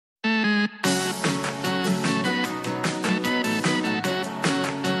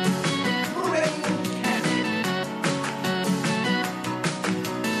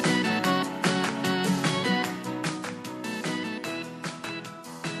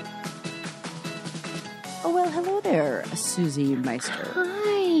Oh, well, hello there, Susie Meister.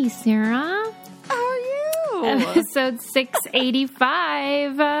 Hi, Sarah. How are you? Episode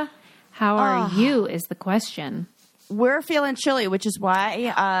 685. How are you is the question. We're feeling chilly, which is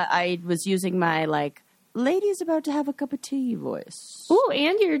why I was using my, ladies about to have a cup of tea voice. Oh,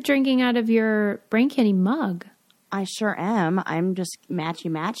 and you're drinking out of your brain candy mug. I sure am. I'm just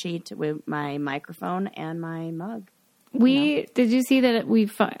matchy with my microphone and my mug. Did you see that we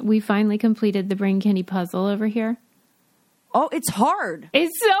finally completed the brain candy puzzle over here? Oh, it's hard.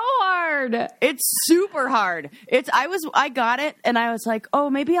 It's so hard. It's super hard. I got it and I was like, oh,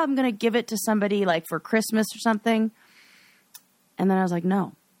 maybe I'm going to give it to somebody for Christmas or something. And then I was like,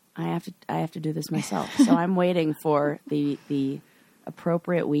 no, I have to do this myself. So I'm waiting for the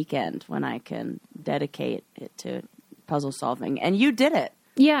appropriate weekend when I can dedicate it to puzzle solving. And you did it.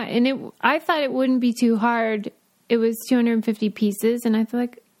 Yeah. And I thought it wouldn't be too hard. It was 250 pieces, and I feel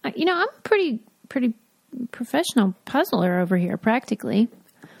like, I'm a pretty professional puzzler over here, practically.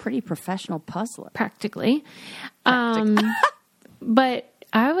 Pretty professional puzzler. Practically. But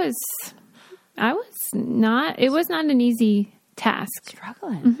I was not, it was not an easy task.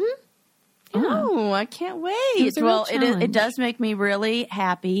 Struggling. Mm-hmm. Yeah. Oh, I can't wait. Well, it does make me really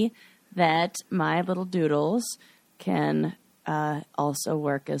happy that my little doodles can also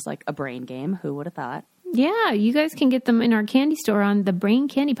work as a brain game. Who would have thought? Yeah, you guys can get them in our candy store on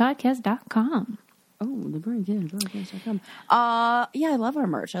thebraincandypodcast.com. Oh, thebraincandypodcast.com. Yeah, I love our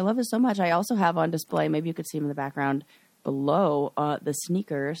merch. I love it so much. I also have on display, maybe you could see them in the background below, the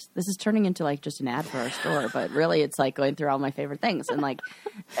sneakers. This is turning into just an ad for our store, but really it's going through all my favorite things. And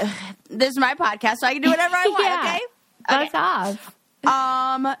this is my podcast, so I can do whatever I want, yeah, okay? That's off.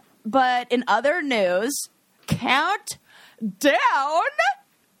 But in other news, count down,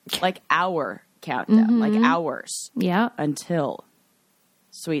 hour countdown, hours. Yeah. Until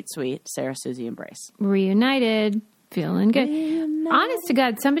sweet Sarah, Susie, and Brace. Reunited. Feeling good. Honest to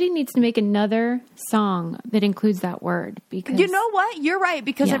God, somebody needs to make another song that includes that word. Because you know what? You're right,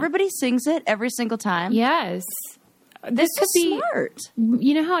 because everybody sings it every single time. Yes. This could be smart.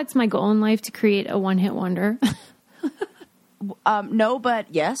 You know how it's my goal in life to create a one-hit wonder? No,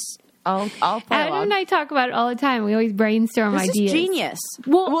 but yes. I'll play Adam along. and I talk about it all the time. We always brainstorm this ideas. This is genius.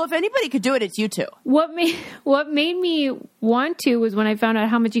 Well, if anybody could do it, it's you two. What made me want to was when I found out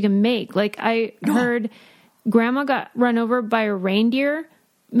how much you can make. I heard Grandma got run over by a reindeer.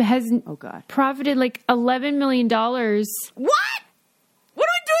 Has profited $11 million. What? What are we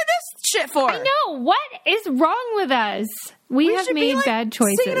doing this shit for? I know. What is wrong with us? We have made bad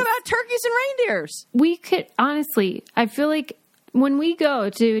choices. Singing about turkeys and reindeers. We could, honestly, I feel like when we go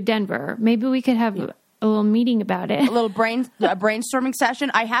to Denver, maybe we could have a little meeting about it. A little brainstorming session.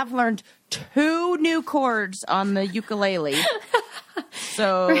 I have learned 2 new chords on the ukulele.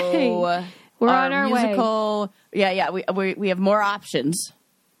 So right. We're on our musical, way. Yeah. We have more options.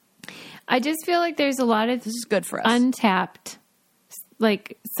 I just feel like there's a lot of this is good for us. Untapped,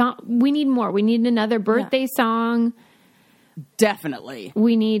 song. We need more. We need another birthday song. Definitely.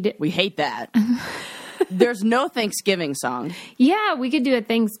 We hate that. There's no Thanksgiving song. Yeah, we could do a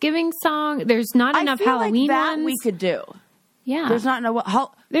Thanksgiving song. There's not enough Halloween ones. We could do. Yeah. There's not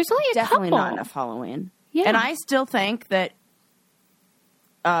enough. There's only a definitely couple. Not enough Halloween. Yeah. And I still think that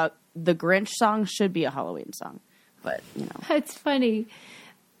the Grinch song should be a Halloween song. But, That's funny.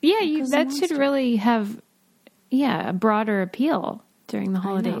 Yeah, that should really have, a broader appeal during the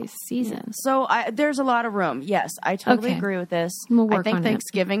holiday season. Yeah. So there's a lot of room. Yes, I totally agree with this. We'll work I think on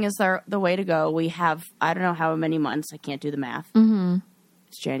Thanksgiving is the way to go. We have, I don't know how many months. I can't do the math. Mm-hmm.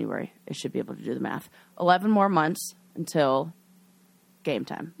 It's January. I should be able to do the math. 11 more months until game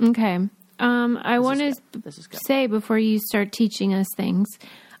time. Okay. I want to say before you start teaching us things,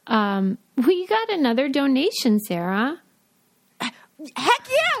 we got another donation, Sarah. Heck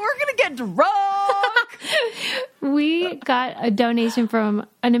yeah, we're going to get drunk. We got a donation from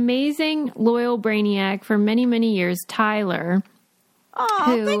an amazing, loyal brainiac for many, many years, Tyler.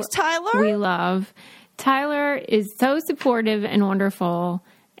 Oh, thanks, Tyler. We love. Tyler is so supportive and wonderful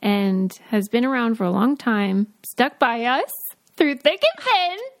and has been around for a long time, stuck by us through thick and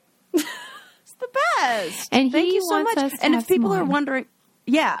thin. It's the best. And thank you so much. And if people are wondering...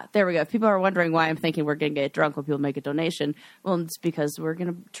 Yeah, there we go. If people are wondering why I'm thinking we're going to get drunk when people make a donation, well, it's because we're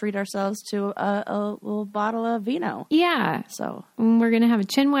going to treat ourselves to a little bottle of vino. Yeah. So we're going to have a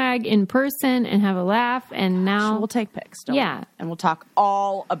chinwag in person and have a laugh. And now we'll take pics. Don't we? And we'll talk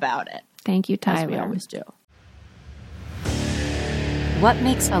all about it. Thank you, Tyler. As we always do. What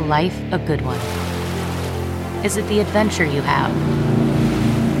makes a life a good one? Is it the adventure you have?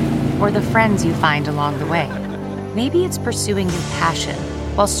 Or the friends you find along the way? Maybe it's pursuing your passion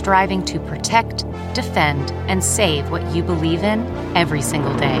while striving to protect, defend, and save what you believe in every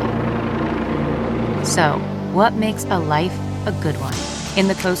single day. So, what makes a life a good one? In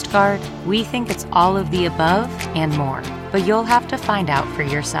the Coast Guard, we think it's all of the above and more, but you'll have to find out for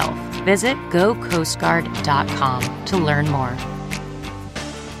yourself. Visit gocoastguard.com to learn more.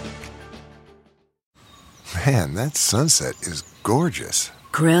 Man, that sunset is gorgeous.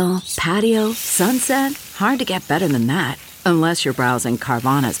 Grill, patio, sunset. Hard to get better than that. Unless you're browsing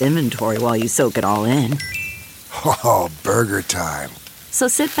Carvana's inventory while you soak it all in. Oh, burger time. So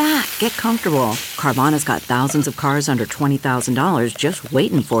sit back, get comfortable. Carvana's got thousands of cars under $20,000 just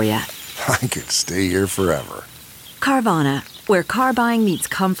waiting for you. I could stay here forever. Carvana, where car buying meets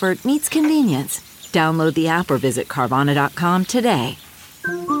comfort meets convenience. Download the app or visit Carvana.com today.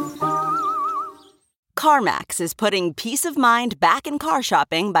 CarMax is putting peace of mind back in car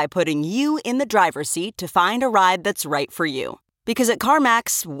shopping by putting you in the driver's seat to find a ride that's right for you. Because at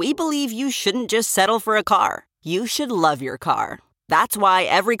CarMax, we believe you shouldn't just settle for a car. You should love your car. That's why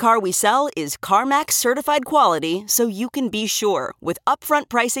every car we sell is CarMax certified quality, so you can be sure with upfront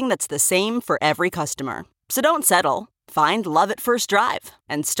pricing that's the same for every customer. So don't settle. Find love at first drive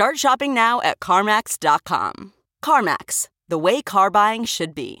and start shopping now at CarMax.com. CarMax, the way car buying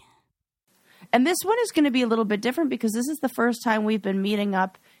should be. And this one is going to be a little bit different because this is the first time we've been meeting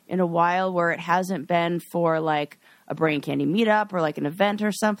up in a while where it hasn't been for like a Brain Candy meetup or like an event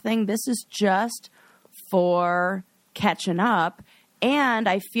or something. This is just for catching up. And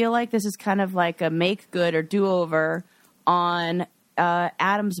I feel like this is kind of like a make good or do-over on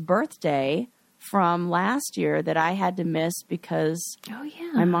Adam's birthday from last year that I had to miss because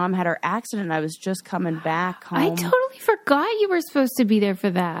my mom had her accident and I was just coming back home. I totally forgot you were supposed to be there for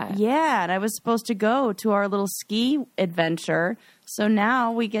that. Yeah, and I was supposed to go to our little ski adventure. So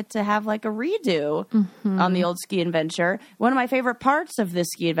now we get to have like a redo on the old ski adventure. One of my favorite parts of this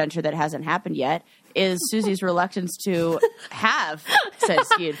ski adventure that hasn't happened yet is Susie's reluctance to have said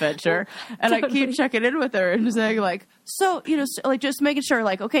ski adventure. And I keep checking in with her and saying like, so, you know, like just making sure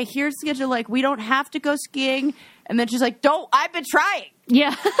like, okay, here's the schedule. Like we don't have to go skiing. And then she's like, I've been trying.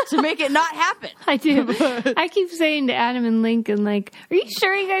 Yeah. to make it not happen. I do. I keep saying to Adam and Lincoln, like, are you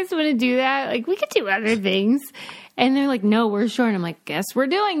sure you guys want to do that? Like, we could do other things. And they're like, no, we're sure. And I'm like, guess we're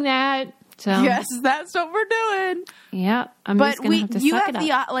doing that. So yes, that's what we're doing. Yeah. I'm just going to have to suck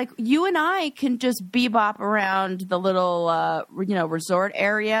it up. Like, you and I can just bebop around the little, resort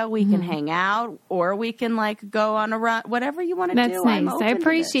area. We can hang out or we can, like, go on a run, whatever you want to do. That's nice. I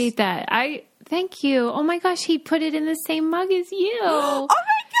appreciate that. Thank you. Oh my gosh, he put it in the same mug as you. Oh my God.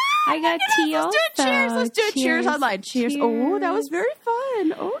 I got tea also. Let's do it. Cheers online. Cheers. Oh, that was very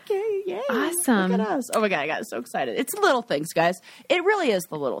fun. Okay. Yay. Awesome. Look at us. Oh my God, I got so excited. It's little things, guys. It really is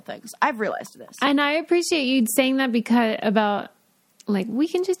the little things. I've realized this. And I appreciate you saying that because about like, we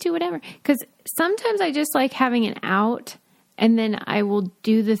can just do whatever. Because sometimes I just like having an out and then I will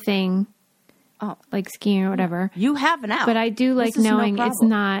do the thing. Oh, like skiing or whatever. You have an out. But I do like knowing it's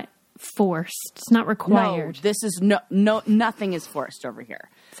not forced. It's not required. No, this is nothing is forced over here.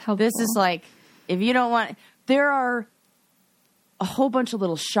 This is like, if you don't want, there are a whole bunch of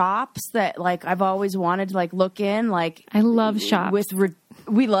little shops that like I've always wanted to like look in. Like I love shops.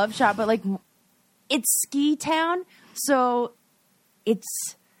 We love shop, but like it's ski town, so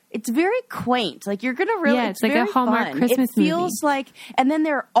it's very quaint. Like you're gonna really, it's like a Hallmark fun. Christmas movie. It feels like, and then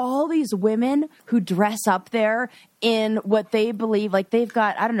there are all these women who dress up there in what they believe, like they've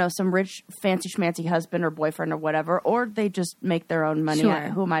got, I don't know, some rich, fancy schmancy husband or boyfriend or whatever, or they just make their own money. Sure.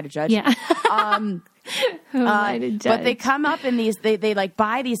 Who am I to judge? Yeah. Who am I to judge? But they come up in these, they like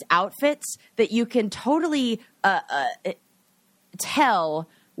buy these outfits that you can totally tell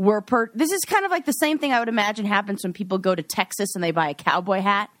were this is kind of like the same thing I would imagine happens when people go to Texas and they buy a cowboy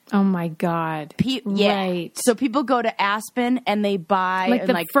hat. Oh my God. Right. So people go to Aspen and they buy like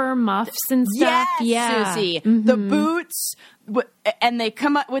the fur muffs and stuff. Yes, yeah. Susie. The boots and they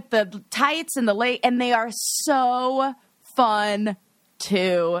come up with the tights and the and they are so fun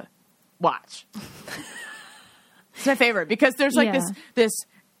to watch. It's my favorite because there's like this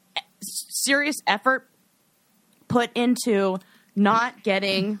serious effort put into not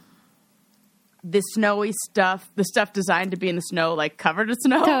getting the snowy stuff, the stuff designed to be in the snow, like covered in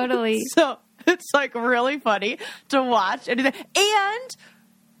snow. Totally. So it's like really funny to watch. And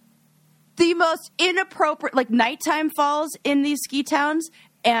the most inappropriate, like nighttime falls in these ski towns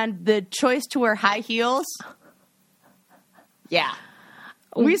and the choice to wear high heels. Yeah.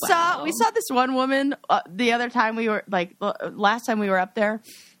 We saw this one woman the other time we were last time we were up there,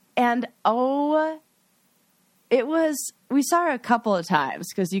 and it was we saw her a couple of times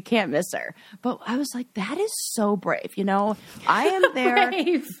because you can't miss her. But I was like, that is so brave. You know, I am there.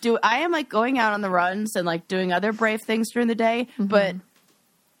 I am like going out on the runs and like doing other brave things during the day. Mm-hmm. But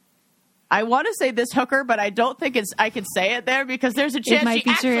I want to say this hooker, but I don't think I can say it there because there's a chance she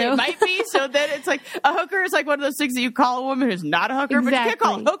actually might be. So then it's like a hooker is like one of those things that you call a woman who's not a hooker, but you can't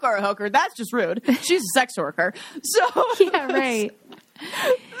call a hooker a hooker. That's just rude. She's a sex worker. So yeah, right.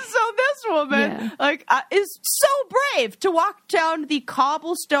 So this woman is so brave to walk down the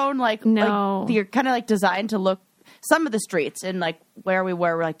cobblestone, like they're kind of like designed to look. Some of the streets and like where we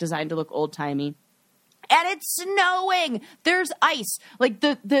were like designed to look old timey, and it's snowing. There's ice. Like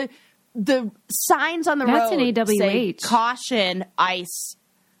the signs on the road an AWH. say caution, ice.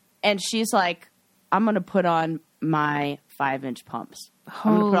 And she's like, I'm going to put on my 5-inch pumps.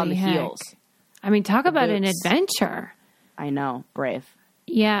 I'm going to put on the heels. I mean, talk about an adventure. I know. Brave.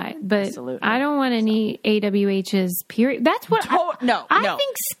 Yeah, but absolutely. I don't want any AWHs, period. That's what I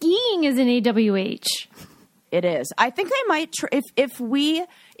think skiing is an AWH. It is. I think I might,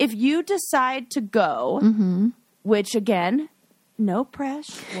 if you decide to go, which again, no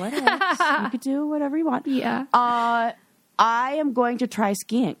pressure. What else? You could do whatever you want. Yeah. I am going to try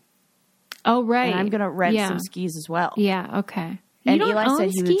skiing. Oh, right. And I'm going to rent some skis as well. Yeah. Okay. And you don't Eli own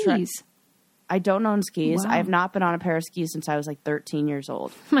said he would try. skis. I don't own skis. Wow. I have not been on a pair of skis since I was like 13 years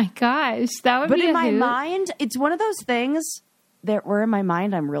old. My gosh, that would be. But in my hoot. mind, it's one of those things that where in my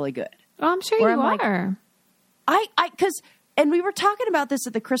mind I'm really good. Oh, I'm sure you are. And we were talking about this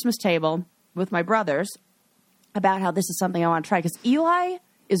at the Christmas table with my brothers about how this is something I want to try because Eli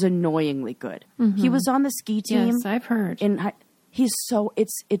is annoyingly good. Mm-hmm. He was on the ski team. Yes, I've heard. He's so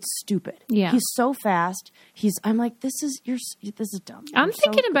it's stupid. Yeah, he's so fast. I'm like, this is dumb. I'm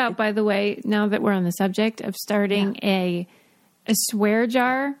thinking about, by the way, now that we're on the subject of starting a swear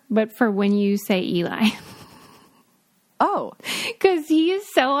jar, but for when you say Eli. Oh, because he is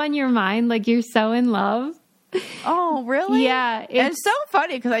so on your mind, like you're so in love. Oh, really? Yeah. It's so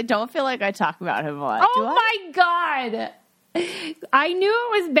funny because I don't feel like I talk about him a lot. Oh, my God. I knew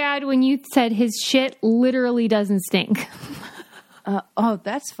it was bad when you said his shit literally doesn't stink.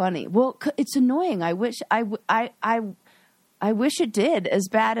 That's funny. Well, it's annoying. I wish it did as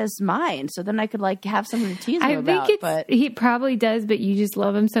bad as mine, so then I could like have something to tease him about. But he probably does, but you just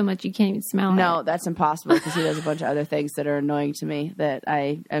love him so much you can't even smell it. No, that's impossible because he does a bunch of other things that are annoying to me that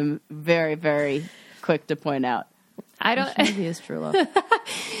I am very, very quick to point out. I don't. Maybe it's true love.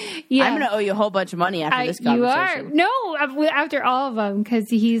 Yeah. I'm going to owe you a whole bunch of money after this conversation. You are. No, after all of them, because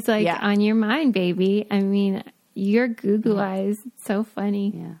he's like on your mind, baby. I mean, your Google eyes. It's so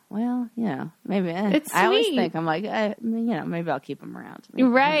funny. Yeah. Well, maybe. It's sweet. I always think, I'm like, maybe I'll keep him around.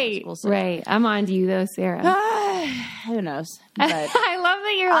 Right. Right. I'm on to you though, Sarah. Who knows? But, I love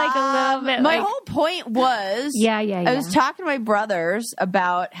that you're like a little bit. My whole point was, I was talking to my brothers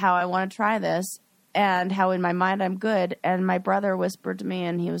about how I want to try this. And how in my mind I'm good. And my brother whispered to me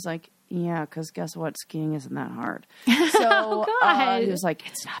and he was like, yeah, because guess what? Skiing isn't that hard. So he was like,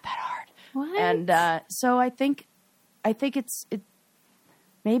 it's not that hard. What? And so I think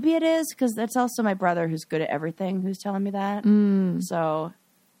maybe it is because that's also my brother who's good at everything who's telling me that. So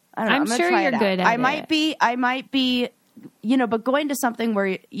I don't know. I'm sure try you're good at I might be, but going to something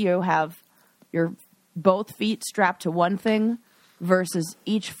where you have your both feet strapped to one thing versus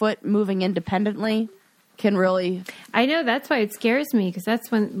each foot moving independently can really... I know, that's why it scares me, because that's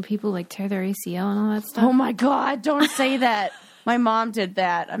when people like tear their ACL and all that stuff. Oh my God, don't say that. My mom did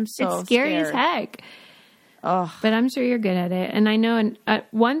that. I'm so It's scary scared. as heck. Oh. But I'm sure you're good at it. And I know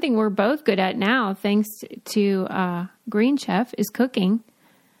one thing we're both good at now, thanks to Green Chef, is cooking.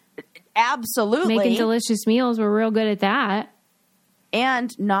 Absolutely. Making delicious meals. We're real good at that. And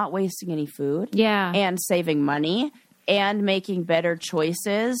not wasting any food. Yeah. And saving money. And making better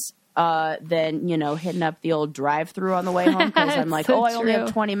choices than, hitting up the old drive-thru on the way home. Because I'm like, I only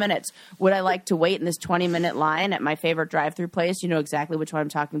have 20 minutes. Would I like to wait in this 20-minute line at my favorite drive-thru place? You know exactly which one I'm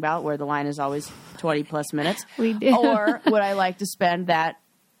talking about, where the line is always 20-plus minutes. We do. Or would I like to spend that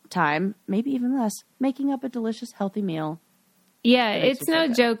time, maybe even less, making up a delicious, healthy meal? Yeah, it's no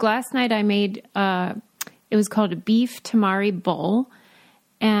joke. Last night I made, it was called a beef tamari bowl.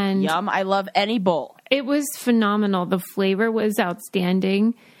 And yum. I love any bowl. It was phenomenal. The flavor was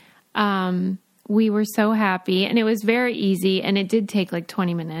outstanding. We were so happy, and it was very easy, and it did take like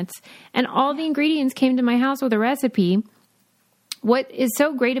 20 minutes. And all the ingredients came to my house with a recipe. What is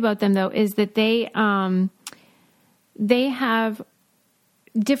so great about them, though, is that they have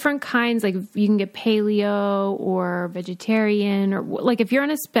different kinds. Like you can get paleo or vegetarian, or like if you're on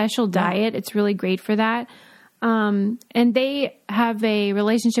a special diet, it's really great for that. And they have a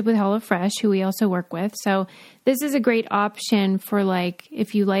relationship with HelloFresh, who we also work with. So this is a great option for like,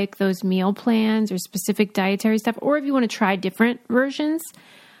 if you like those meal plans or specific dietary stuff, or if you want to try different versions.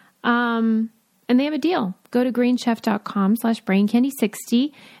 And they have a deal. Go to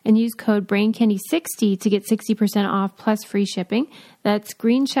greenchef.com/braincandy60 and use code braincandy60 to get 60% off plus free shipping. That's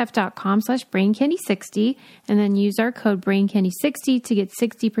greenchef.com/braincandy60 and then use our code braincandy60 to get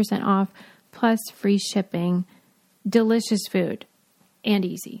 60% off plus free shipping. Delicious food and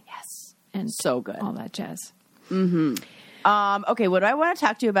easy. Yes. And so good. All that jazz. Okay, what do I want to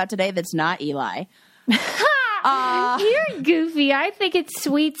talk to you about today that's not Eli? You're goofy. I think it's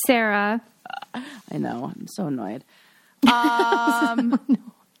sweet, Sarah. I know. I'm so annoyed.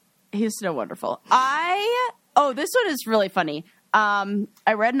 He's so wonderful. This one is really funny.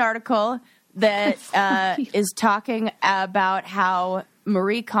 I read an article that is talking about how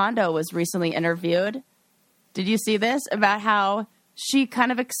Marie Kondo was recently interviewed. Did you see this? About how she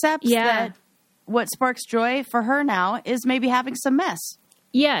kind of accepts that what sparks joy for her now is maybe having some mess.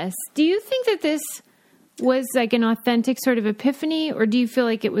 Yes. Do you think that this was like an authentic sort of epiphany, or do you feel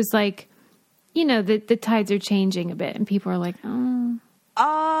like it was like, you know, the tides are changing a bit and people are like, oh.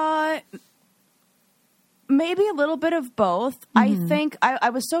 Maybe a little bit of both. I think I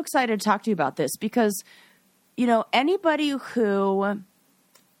was so excited to talk to you about this because, you know, anybody who,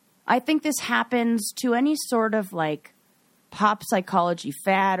 I think this happens to any sort of like pop psychology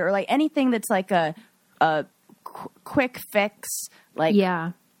fad or like anything that's like a quick fix, like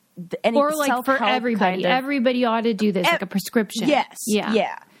any or like for everybody. Everybody ought to do this, like a prescription. Yes.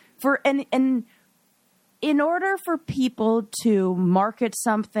 Yeah. And in order for people to market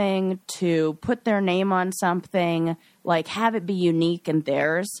something, to put their name on something, like have it be unique and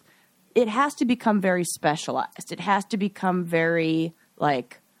theirs, it has to become very specialized. It has to become very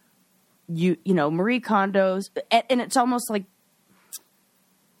like, you know, Marie Kondo's, and it's almost like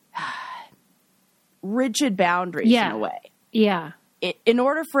rigid boundaries in a way. Yeah. In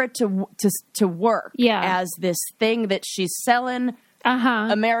order for it to work as this thing that she's selling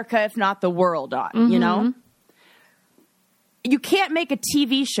America, if not the world on, you know? You can't make a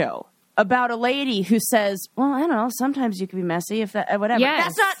TV show about a lady who says, well, I don't know, sometimes you can be messy if that, whatever.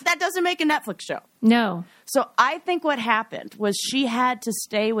 Yes. That doesn't make a Netflix show. No. So I think what happened was she had to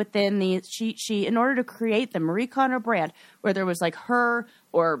stay within she in order to create the Marie Kondo brand, where there was like her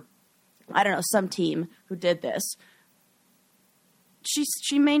or, I don't know, some team who did this.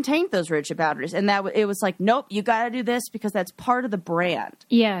 She maintained those rigid boundaries, and that it was like, nope, you got to do this because that's part of the brand.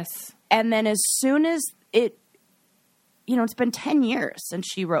 Yes. And then as soon as it, you know, it's been 10 years since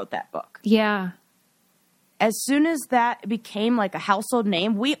she wrote that book. Yeah. As soon as that became like a household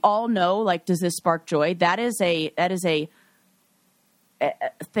name, we all know, like, does this spark joy? That is a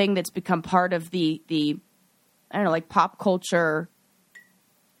thing that's become part of the I don't know, like pop culture.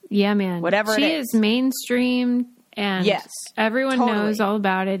 Yeah, man. Whatever she it is. She is mainstream. And everyone knows all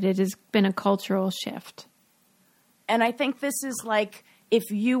about it. It has been a cultural shift. And I think this is like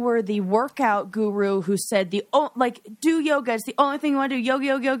if you were the workout guru who said do yoga. It's the only thing you want to do,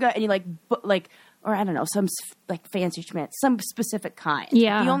 yoga. And you or I don't know, some like fancy schmancy, some specific kind.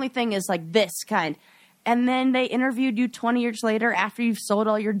 Yeah. The only thing is like this kind. And then they interviewed you 20 years later after you've sold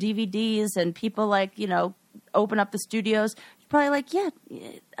all your DVDs and people like, you know, open up the studios. Probably like, yeah,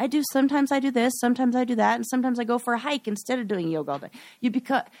 I do. Sometimes I do this, sometimes I do that, and sometimes I go for a hike instead of doing yoga all day.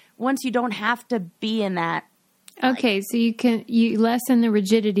 Once you don't have to be in that. Okay, so you lessen the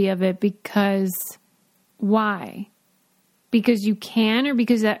rigidity of it because why? Because you can, or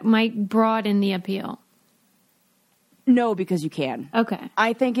because that might broaden the appeal? No, because you can. Okay.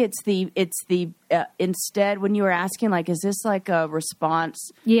 I think it's the instead when you were asking, like, is this like a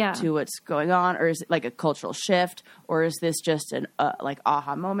response to what's going on, or is it like a cultural shift, or is this just an like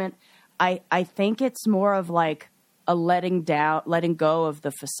aha moment? I think it's more of like a letting go of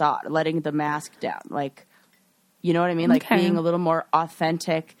the facade, letting the mask down. Like, you know what I mean? Like being a little more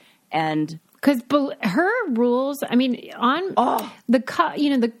authentic and. Because her rules, I mean,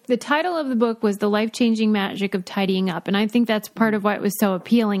 the title of the book was The Life-Changing Magic of Tidying Up. And I think that's part of why it was so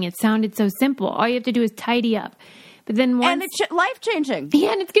appealing. It sounded so simple. All you have to do is tidy up. But then once... And it's life-changing.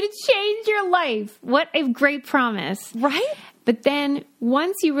 Yeah, and it's going to change your life. What a great promise. Right? But then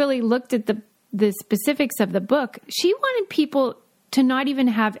once you really looked at the specifics of the book, she wanted people to not even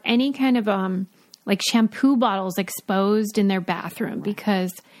have any kind of like shampoo bottles exposed in their bathroom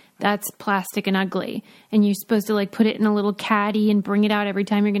because... that's plastic and ugly. And you're supposed to like put it in a little caddy and bring it out every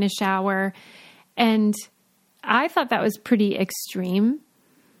time you're going to shower. And I thought that was pretty extreme.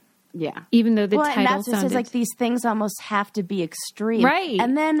 Yeah. Even though the title and that's sounded... like these things almost have to be extreme. Right.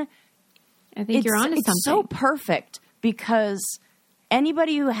 And then I think you're onto something. It's so perfect because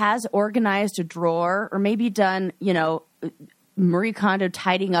anybody who has organized a drawer or maybe done, Marie Kondo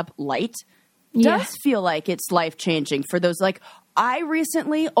tidying up light does feel like it's life-changing for those. Like, I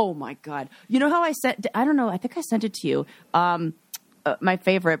recently, oh my God, you know how I think I sent it to you. My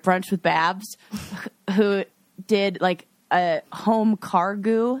favorite, Brunch with Babs, who did like a home car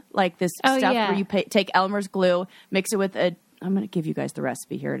goo, like this stuff where you take Elmer's glue, mix it with I'm going to give you guys the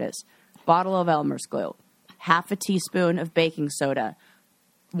recipe. Here it is. Bottle of Elmer's glue, half a teaspoon of baking soda,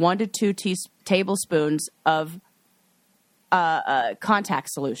 1 to 2 tablespoons of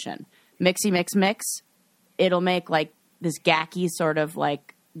contact solution. Mix. It'll make like this gacky sort of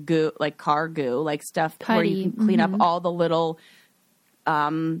like goo, like car goo, like stuff where you can clean up all the little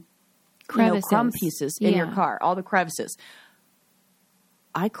crumb pieces in your car, all the crevices.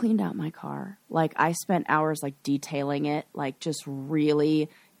 I cleaned out my car. Like, I spent hours like detailing it, like just really.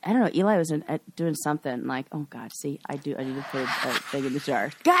 I don't know. Eli was doing something like, oh God, see, I need to put a thing in the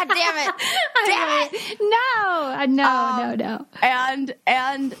jar. God damn it! Damn it! No.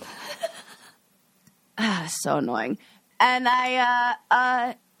 And so annoying. And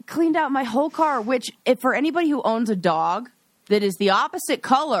I cleaned out my whole car, which, if for anybody who owns a dog, that is the opposite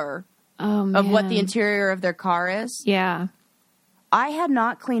color of what the interior of their car is. Yeah. I had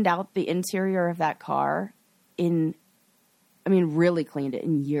not cleaned out the interior of that car really cleaned it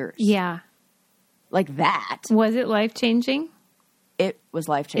in years. Yeah. Like that. Was it life-changing? It was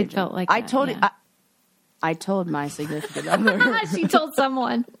life-changing. It felt like I told my significant other. She told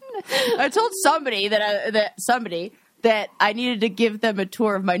someone. I told somebody that I needed to give them a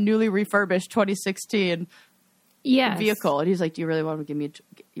tour of my newly refurbished 2016 vehicle. And he's like, do you really want to give me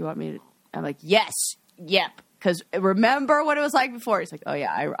you want me to? I'm like, yes. Yep. Because remember what it was like before? He's like, oh,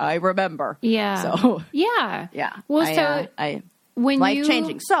 yeah, I remember. Yeah. So, yeah. Yeah. Well, when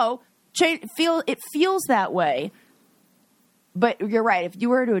life-changing. So, it feels that way. But you're right. If you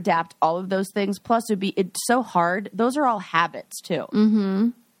were to adapt all of those things, plus it's so hard. Those are all habits, too. Mm-hmm.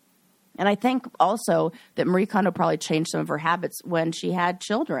 And I think also that Marie Kondo probably changed some of her habits when she had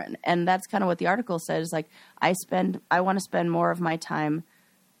children. And that's kind of what the article says. Like, I want to spend more of my time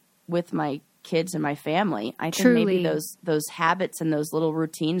with my kids and my family. I think maybe those habits and those little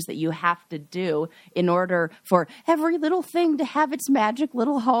routines that you have to do in order for every little thing to have its magic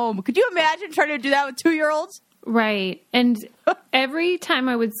little home. Could you imagine trying to do that with 2-year-olds? Right. And every time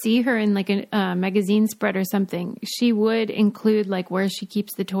I would see her in like a magazine spread or something, she would include like where she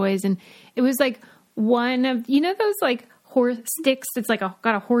keeps the toys. And it was like one of, those like horse sticks that's like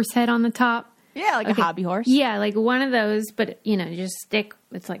got a horse head on the top. Yeah, like a hobby horse. Yeah, like one of those, but just stick.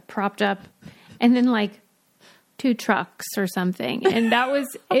 It's like propped up, and then like 2 trucks or something, and that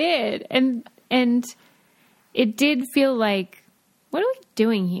was it. And it did feel like, what are we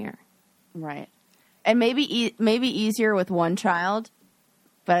doing here? Right, and maybe easier with one child,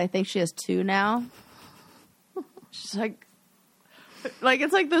 but I think she has 2 now. She's like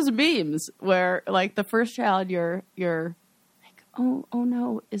it's like those memes where like the first child you're. Oh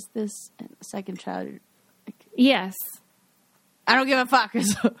no, is this second child? Yes. I don't give a fuck.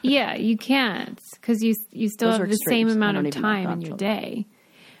 Yeah, you can't because you still have the same amount of time in your day.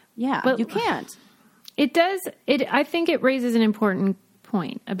 Yeah, but you can't. It does. I think it raises an important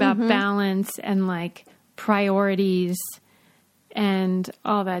point about balance and like priorities and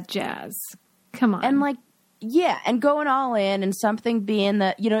all that jazz. Come on. And like, yeah, and going all in and something being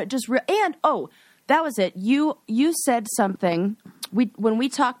that, it just that was it. You said something. When we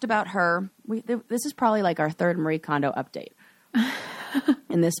talked about her, this is probably like our 3rd Marie Kondo update.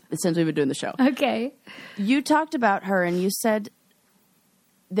 Since we've been doing the show. Okay. You talked about her and you said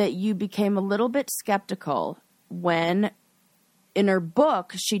that you became a little bit skeptical when in her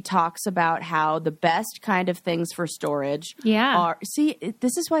book she talks about how the best kind of things for storage are. See,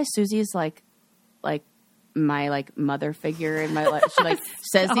 this is why Susie is like my like mother figure in my life. She like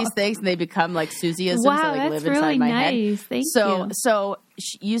says these things and they become like Susieisms that like live inside my head. Thank you. So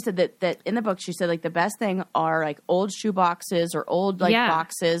you said that in the book she said like the best thing are like old shoe boxes or old like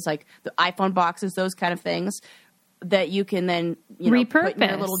boxes, like the iPhone boxes, those kind of things that you can then put in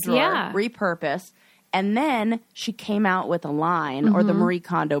your little drawer, repurpose. And then she came out with a line, or the Marie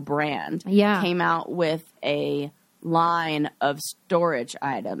Kondo brand came out with a line of storage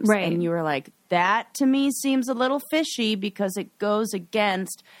items. Right. And you were like, that to me seems a little fishy because it goes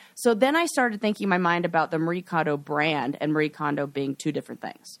against. So then I started thinking in my mind about the Marie Kondo brand and Marie Kondo being 2 different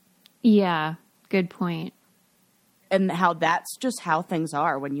things. Yeah, good point. And how that's just how things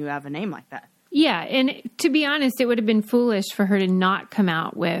are when you have a name like that. Yeah, and to be honest, it would have been foolish for her to not come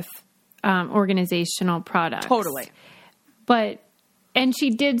out with organizational products. Totally. But And she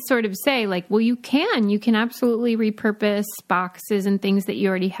did sort of say, like, well, you can absolutely repurpose boxes and things that you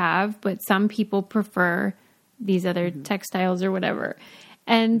already have, but some people prefer these other textiles or whatever.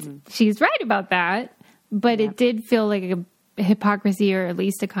 And she's right about that, but it did feel like a hypocrisy or at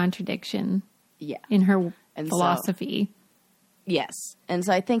least a contradiction in her philosophy. Yes. And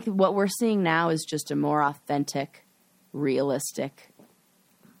so I think what we're seeing now is just a more authentic, realistic,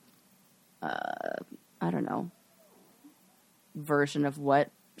 I don't know, version of what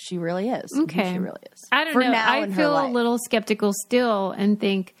she really is. Okay. Who she really is. I don't know. I feel a little skeptical still and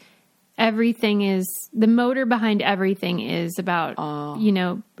think everything is, the motor behind everything is about,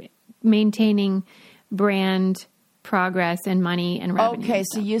 maintaining brand progress and money and revenue. Okay,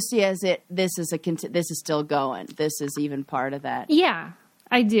 so you see this is still going. This is even part of that. Yeah,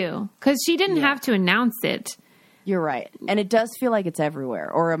 I do. Because she didn't have to announce it. You're right. And it does feel like it's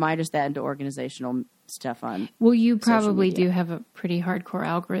everywhere. Or am I just that into organizational stuff on Well, you probably do have a pretty hardcore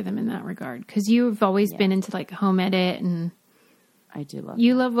algorithm in that regard. Because you've always been into like home edit and... I do love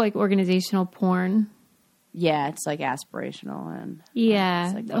You love like organizational porn. Yeah, it's like aspirational and...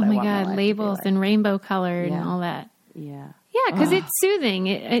 Yeah. Like oh my God, labels and rainbow colored and all that. Yeah. Yeah, because it's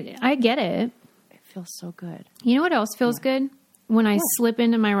soothing. I get it. It feels so good. You know what else feels good? When I slip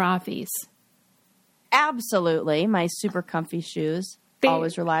into my Rothy's. Absolutely. My super comfy shoes.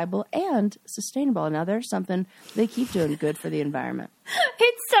 Always reliable and sustainable. Now, there's something they keep doing good for the environment.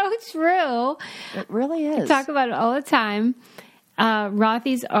 It's so true. It really is. I talk about it all the time.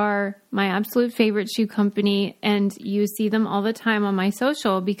 Rothy's are my absolute favorite shoe company, and you see them all the time on my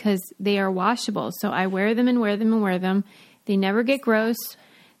social because they are washable. So I wear them and wear them and wear them. They never get gross.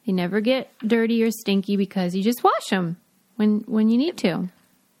 They never get dirty or stinky because you just wash them when you need to.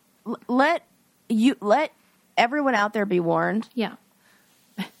 Let everyone out there be warned. Yeah.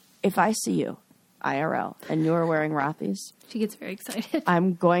 If I see you, IRL, and you're wearing Rothy's, she gets very excited.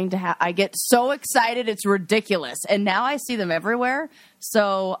 I get so excited, it's ridiculous. And now I see them everywhere.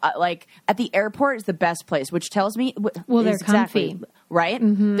 So, like, at the airport is the best place, which tells me... Well, they're comfy. Right?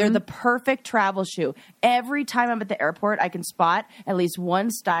 Mm-hmm. They're the perfect travel shoe. Every time I'm at the airport, I can spot at least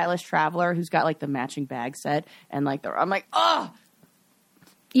one stylish traveler who's got, like, the matching bag set. And, like, I'm like, oh!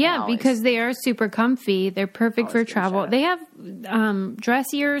 Yeah, because they are super comfy. They're perfect for travel. They have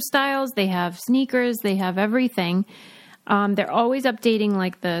dressier styles. They have sneakers. They have everything. They're always updating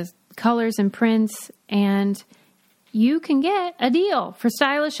like the colors and prints. And you can get a deal. For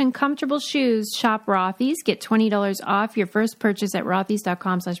stylish and comfortable shoes, shop Rothy's. Get $20 off your first purchase at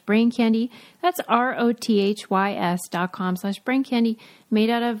rothys.com/braincandy. That's ROTHYS.com/braincandy. Made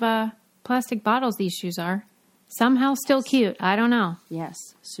out of plastic bottles, these shoes are. Somehow still cute. I don't know. Yes.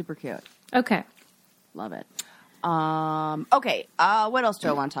 Super cute. Okay. Love it. Okay. What else do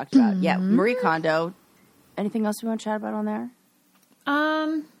I want to talk about? Yeah. Marie Kondo. Anything else we want to chat about on there?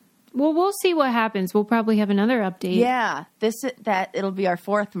 Well, we'll see what happens. We'll probably have another update. Yeah. It'll be our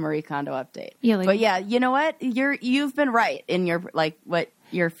fourth Marie Kondo update. Yeah. But yeah, you know what? You've been right in your, like, what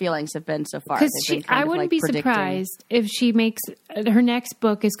your feelings have been so far. Because I wouldn't be surprised if she makes, her next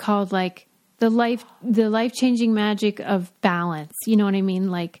book is called like, the life-changing magic of balance. You know what I mean?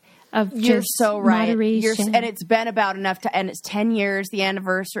 Like, of You're just so right. moderation. And it's been about enough to, and it's 10 years, the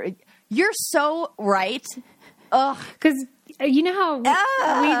anniversary. You're so right. Ugh. Because you know how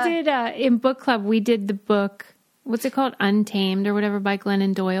we did, in book club, we did the book, what's it called? Untamed or whatever by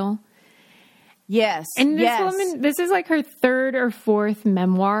Glennon Doyle. Yes. And this woman, this is like her third or fourth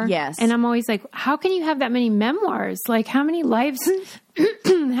memoir. Yes. And I'm always like, how can you have that many memoirs? Like, how many lives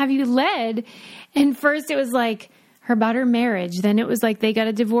have you led? And first it was like about her marriage. Then it was like they got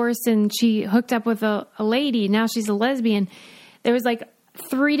a divorce and she hooked up with a lady. Now she's a lesbian. There was like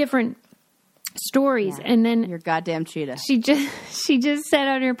 3 different stories. Yeah. And then you're goddamn cheetah. She just said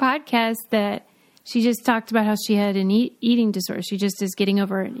on her podcast that she just talked about how she had an eating disorder. She just is getting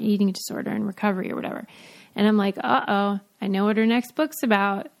over an eating disorder and recovery or whatever. And I'm like, I know what her next book's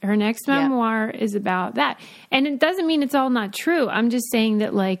about. Her next memoir is about that. And it doesn't mean it's all not true. I'm just saying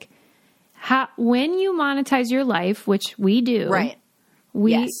that, like, when you monetize your life, which we do, right?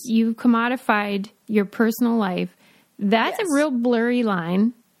 You commodified your personal life. That's a real blurry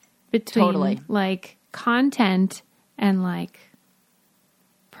line between like content and like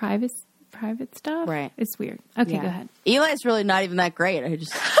private stuff. Right. It's weird. Okay, go ahead. Eli's really not even that great. I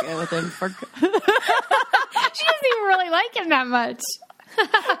just go with him for... She doesn't even really like him that much. I'm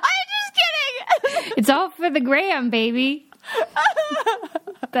just kidding. It's all for the gram, baby.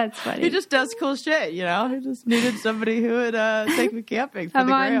 That's funny. He just does cool shit, you know? He just needed somebody who would take me camping for the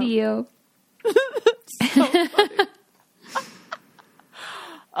gram. I'm on to you. So funny.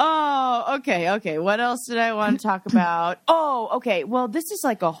 Oh, okay. What else did I want to talk about? Oh, okay. Well, this is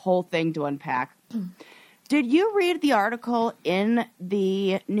like a whole thing to unpack. Did you read the article in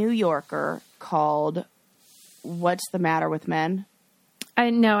the New Yorker called "What's the Matter with Men"?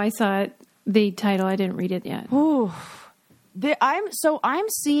 I saw it, the title. I didn't read it yet. Ooh. I'm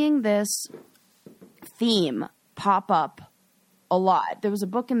seeing this theme pop up a lot. There was a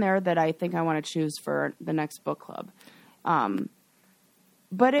book in there that I think I want to choose for the next book club.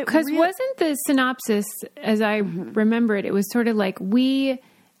 But it because wasn't the synopsis, as I remember it, it was sort of like we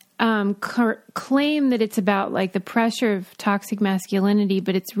claim that it's about like the pressure of toxic masculinity,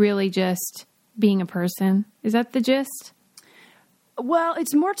 but it's really just being a person. Is that the gist? Well,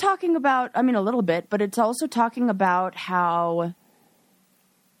 it's more talking about, a little bit, but it's also talking about how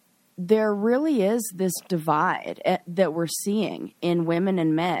there really is this divide that we're seeing in women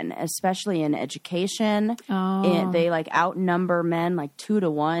and men, especially in education. And they like outnumber men like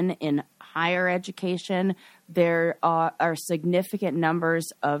 2-to-1 in higher education. There are significant numbers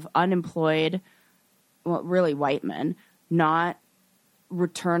of unemployed, well, really white men, not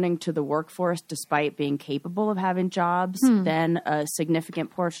returning to the workforce despite being capable of having jobs. Then a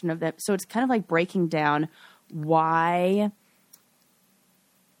significant portion of that. So it's kind of like breaking down why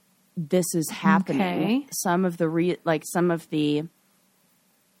this is happening. Okay. Some of the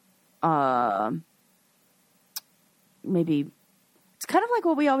maybe it's kind of like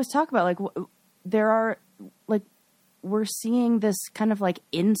what we always talk about. Like there are like we're seeing this kind of like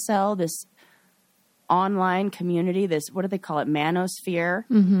incel, this online community, this, what do they call it? Manosphere,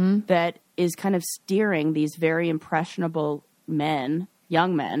 that is kind of steering these very impressionable men,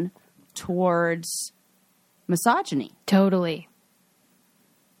 young men, towards misogyny. Totally.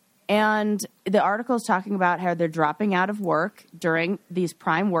 And the article is talking about how they're dropping out of work during these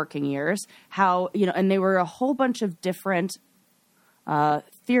prime working years, how, and they were a whole bunch of different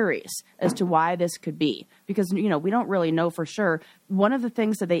theories as to why this could be, because, we don't really know for sure. One of the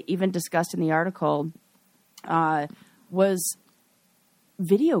things that they even discussed in the article was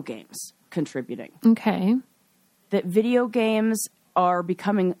video games contributing. Okay. That video games are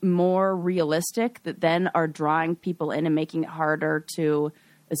becoming more realistic, that then are drawing people in and making it harder to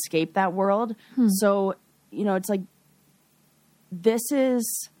escape that world. So, it's like,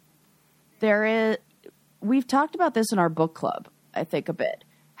 we've talked about this in our book club, I think a bit,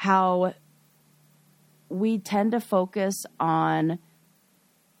 how we tend to focus on,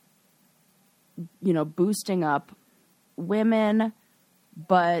 boosting up women,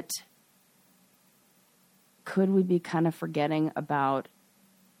 but could we be kind of forgetting about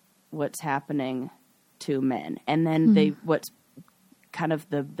what's happening to men? And then what's kind of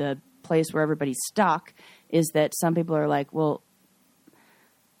the place where everybody's stuck is that some people are like, well,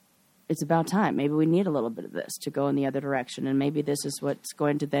 it's about time. Maybe we need a little bit of this to go in the other direction. And maybe this is what's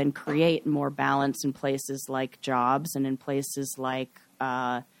going to then create more balance in places like jobs and in places like,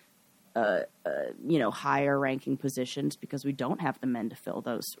 higher ranking positions, because we don't have the men to fill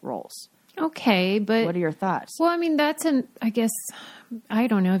those roles. Okay, but what are your thoughts? Well, that's I guess, I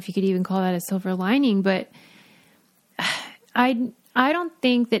don't know if you could even call that a silver lining, but I don't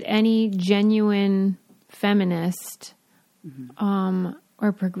think that any genuine feminist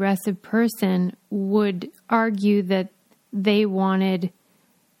or progressive person would argue that they wanted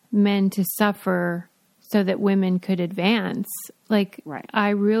men to suffer so that women could advance. Like, right. I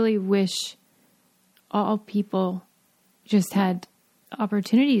really wish all people just had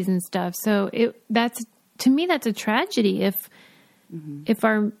opportunities and stuff. So to me, that's a tragedy if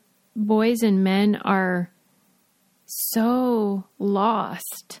our boys and men are so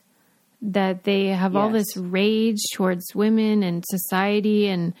lost that they have all this rage towards women and society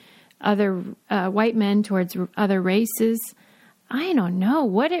and other white men towards other races. I don't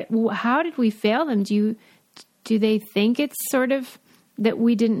know. How did we fail them? Do they think it's sort of that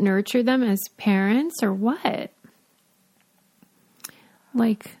we didn't nurture them as parents, or what?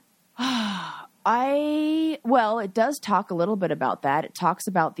 Like, it does talk a little bit about that. It talks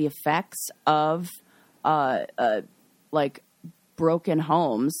about the effects of like broken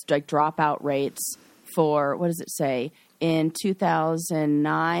homes, like dropout rates for, what does it say? In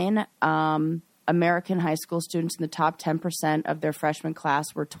 2009, American high school students in the top 10% of their freshman class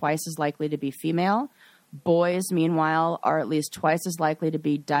were twice as likely to be female. Boys, meanwhile, are at least twice as likely to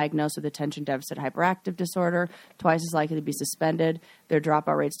be diagnosed with attention deficit hyperactive disorder, twice as likely to be suspended. Their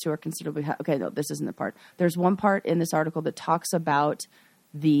dropout rates, too, are considerably high. Okay, no, this isn't the part. There's one part in this article that talks about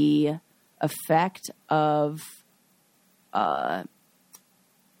the effect of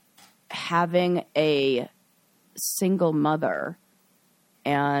having a single mother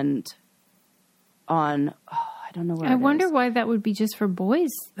and on, I I don't know where I wonder why that would be just for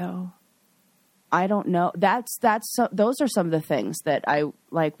boys, though. I don't know. Those are some of the things that I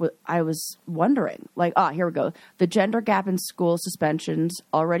was wondering. Like, here we go. The gender gap in school suspensions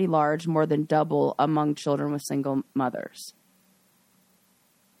already large, more than double among children with single mothers.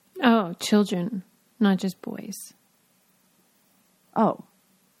 Oh, children, not just boys. Oh,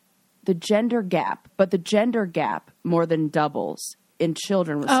 the gender gap more than doubles in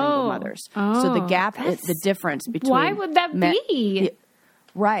children with single mothers. So the gap, the difference between why would that be?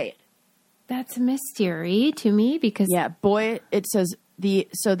 Right. That's a mystery to me because it says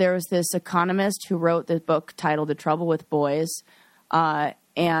so there was this economist who wrote the book titled The Trouble with Boys,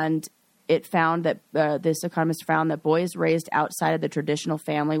 and it found that this economist found that boys raised outside of the traditional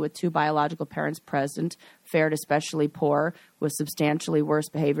family with two biological parents present fared especially poor, with substantially worse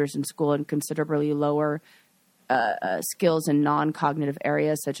behaviors in school and considerably lower skills in non-cognitive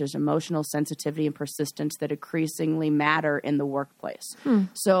areas such as emotional sensitivity and persistence that increasingly matter in the workplace.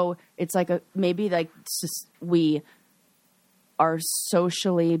 So it's like maybe we are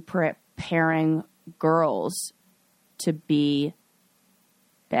socially preparing girls to be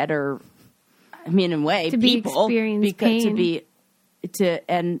better. I mean, in a way, to people experience pain.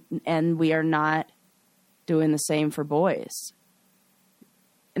 And we are not doing the same for boys.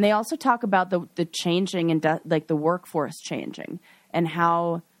 And they also talk about the changing and the workforce changing and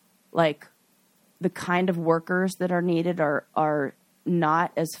how the kind of workers that are needed are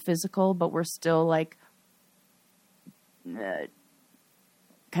not as physical, but we're still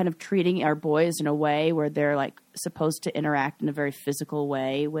kind of treating our boys in a way where they're supposed to interact in a very physical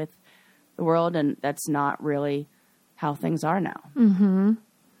way with the world. And that's not really how things are now. Mm-hmm.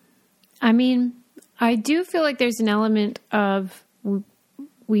 I mean, I do feel like there's an element of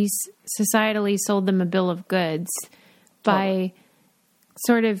we societally sold them a bill of goods by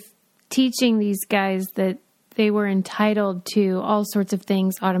sort of teaching these guys that they were entitled to all sorts of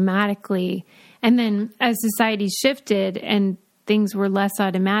things automatically. And then as society shifted and things were less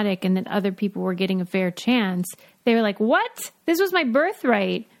automatic and that other people were getting a fair chance, they were like, what? This was my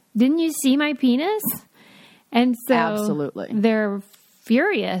birthright. Didn't you see my penis? And so absolutely, they're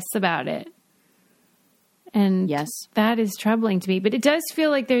furious about it. And yes, that is troubling to me. But it does feel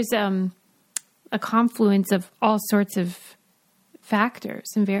like there's a confluence of all sorts of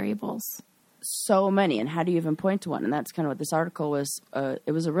factors and variables. So many. And how do you even point to one? And that's kind of what this article was.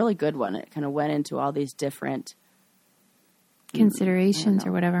 It was a really good one. It kind of went into all these different considerations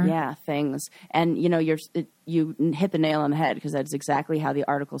or whatever. Yeah, things. And, you hit the nail on the head because that's exactly how the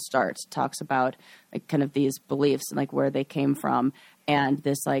article starts. It talks about kind of these beliefs and where they came from. And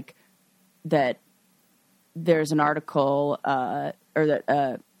this that there's an article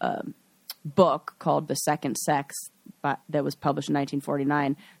book called The Second Sex that was published in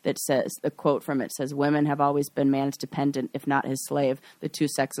 1949 that says, the quote from it says, "Women have always been man's dependent, if not his slave. The two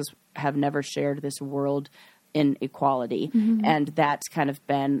sexes have never shared this world in equality." Mm-hmm. And that's kind of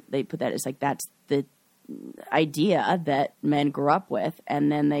been, they put that as that's the idea that men grew up with. And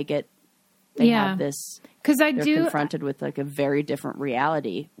then they have this, because they're confronted with a very different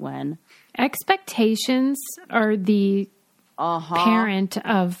reality when expectations are the parent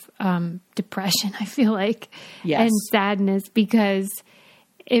of depression, I feel like, yes, and sadness, because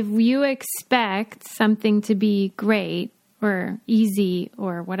if you expect something to be great or easy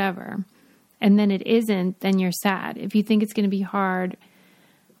or whatever, and then it isn't, then you're sad. If you think it's going to be hard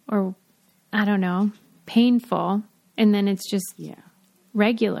or, I don't know, painful, and then it's just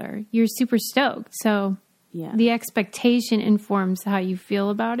regular, you're super stoked. So the expectation informs how you feel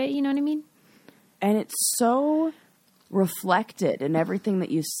about it. You know what I mean? And it's so reflected in everything that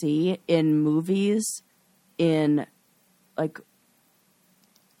you see in movies, in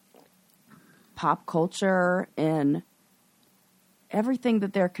pop culture, in everything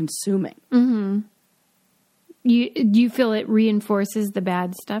that they're consuming. Mm-hmm. You feel it reinforces the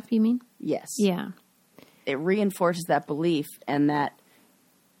bad stuff, you mean? Yes. Yeah. It reinforces that belief and that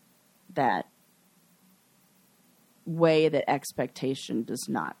way that expectation does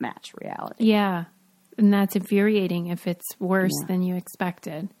not match reality. Yeah. And that's infuriating if it's worse than you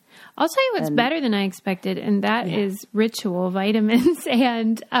expected. I'll tell you what's better than I expected, and that is Ritual vitamins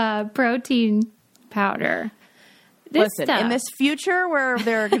and protein powder. Listen, in this future where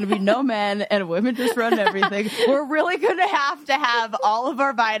there are going to be no men and women just run everything, we're really going to have all of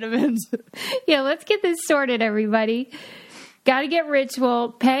our vitamins. Yeah, let's get this sorted, everybody. Got to get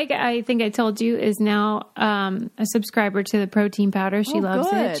Ritual. Peg, I think I told you, is now a subscriber to the protein powder. She loves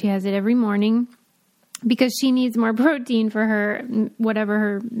it. She has it every morning because she needs more protein for her, whatever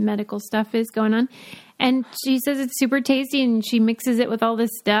her medical stuff is going on. And she says it's super tasty, and she mixes it with all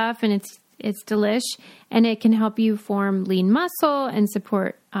this stuff, and It's delish, and it can help you form lean muscle and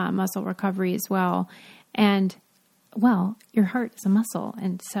support muscle recovery as well. And, well, your heart is a muscle,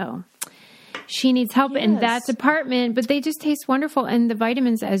 and so she needs help in that department, but they just taste wonderful. And the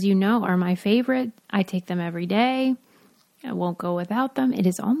vitamins, as you know, are my favorite. I take them every day. I won't go without them. It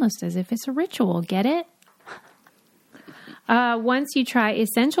is almost as if it's a ritual. Get it? Once you try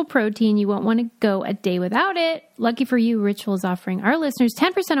Essential Protein, you won't want to go a day without it. Lucky for you, Ritual is offering our listeners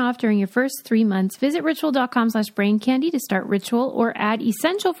 10% off during your first 3 months. Visit ritual.com/braincandy to start Ritual or add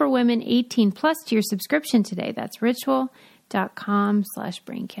Essential for Women 18 plus to your subscription today. That's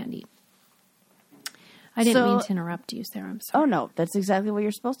ritual.com/braincandy. I didn't mean to interrupt you, Sarah. I'm sorry. Oh, no. That's exactly what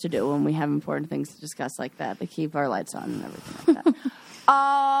you're supposed to do when we have important things to discuss like that. To keep our lights on and everything like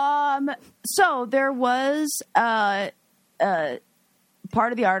that. So there was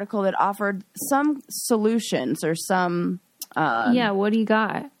part of the article that offered some solutions or some... what do you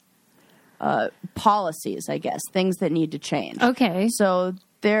got? Policies, I guess. Things that need to change. Okay. So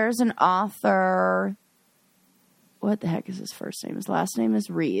there's an author... What the heck is his first name? His last name is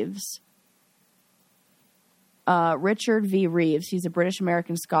Reeves. Richard V. Reeves. He's a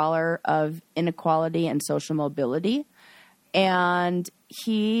British-American scholar of inequality and social mobility. And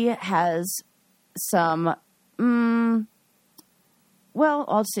he has some... well,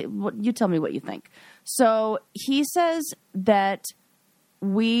 I'll say... You tell me what you think. So he says that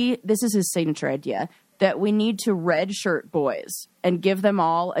this is his signature idea, that we need to redshirt boys and give them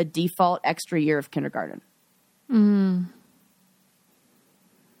all a default extra year of kindergarten.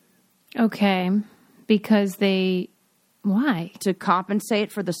 Okay. Because why? To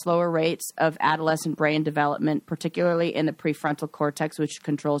compensate for the slower rates of adolescent brain development, particularly in the prefrontal cortex, which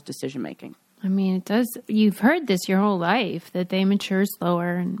controls decision-making. I mean, it does. You've heard this your whole life, that they mature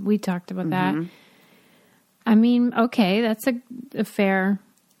slower, and we talked about that. I mean, okay, that's a fair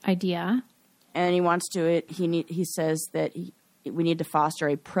idea. And he wants to. He says that we need to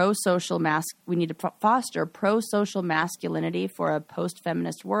foster pro-social masculinity for a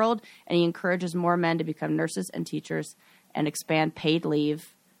post-feminist world, and he encourages more men to become nurses and teachers and expand paid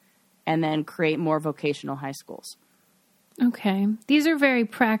leave, and then create more vocational high schools. Okay, these are very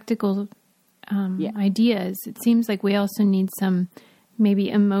practical ideas. It seems like we also need some maybe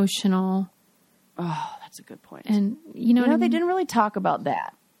emotional. Oh, that's a good point. And you know they didn't really talk about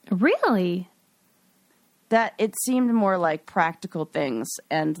that. Really? That it seemed more like practical things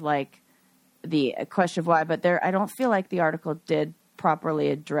and like the question of why, but I don't feel like the article did properly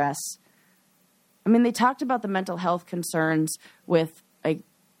address. I mean, they talked about the mental health concerns with like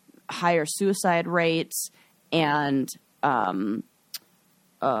higher suicide rates and well,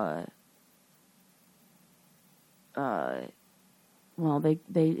 they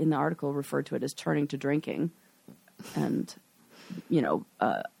in the article referred to it as turning to drinking and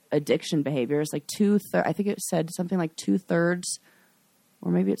addiction behaviors, like I think it said something like 2/3, or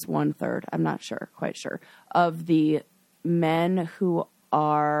maybe it's 1/3. I'm not quite sure, of the men who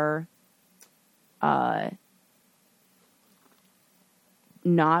are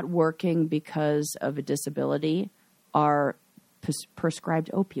not working because of a disability are prescribed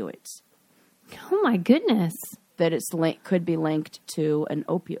opioids. Oh my goodness! That it's could be linked to an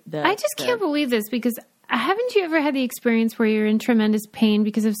opioid. I just can't believe this, because haven't you ever had the experience where you're in tremendous pain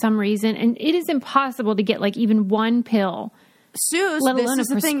because of some reason, and it is impossible to get like even one pill? Suze, this is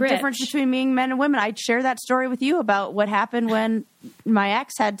the difference between being men and women. I'd share that story with you about what happened when my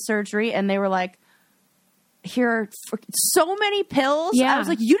ex had surgery, and they were like, "Here are so many pills." Yeah. I was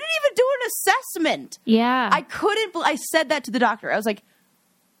like, "You didn't even do an assessment." Yeah, I couldn't. I said that to the doctor. I was like,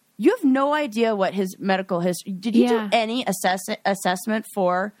 "You have no idea what his medical history. Did you do any assessment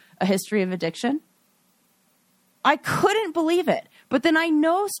for a history of addiction?" I couldn't believe it. But then I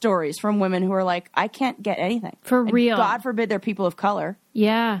know stories from women who are like, I can't get anything. For real. God forbid they're people of color.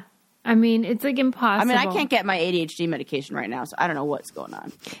 Yeah. I mean, it's like impossible. I mean, I can't get my ADHD medication right now, so I don't know what's going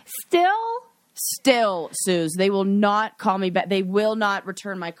on. Still, Suze, they will not call me back. They will not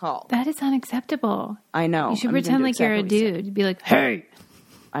return my call. That is unacceptable. I know. You should pretend like you're a dude. You'd be like, hey.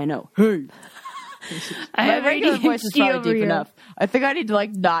 I know. Hey. My regular voice is probably deep enough. I think I need to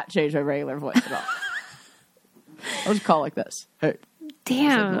not change my regular voice at all. I'll just call like this. Hey.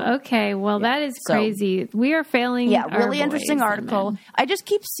 Damn. Okay. Well, that is crazy. We are failing. Yeah. Really interesting article. I just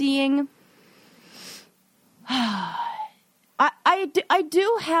keep seeing. I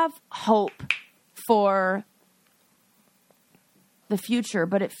do have hope for the future,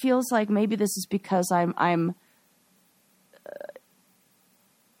 but it feels like maybe this is because I'm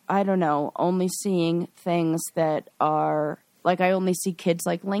I don't know, only seeing things that are. Like, I only see kids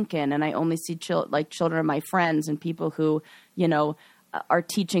like Lincoln, and I only see children of my friends and people who, are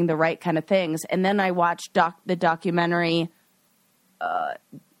teaching the right kind of things. And then I watched the documentary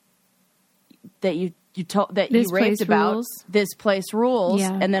that you raved about, This Place Rules,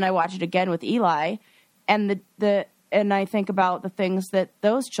 and then I watched it again with Eli, and and I think about the things that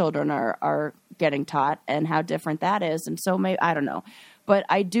those children are getting taught and how different that is. And so maybe, I don't know, but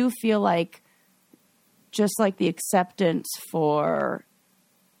I do feel like just like the acceptance for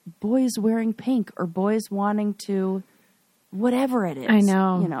boys wearing pink or boys wanting to, whatever it is, I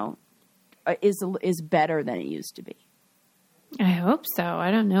know, is better than it used to be. I hope so. I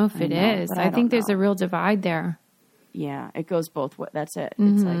don't know if it is. I think there's a real divide there. Yeah, it goes both ways. That's it.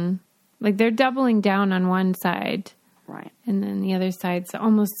 Mm-hmm. It's like they're doubling down on one side. Right. And then the other side's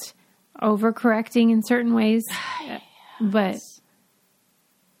almost overcorrecting in certain ways. But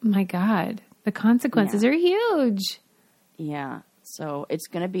my God, the consequences are huge. Yeah. So it's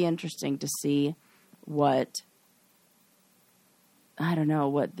going to be interesting to see what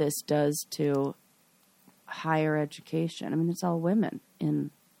this does to higher education. I mean, it's all women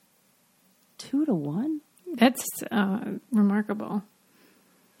in 2-1. That's remarkable.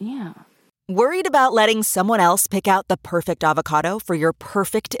 Yeah. Worried about letting someone else pick out the perfect avocado for your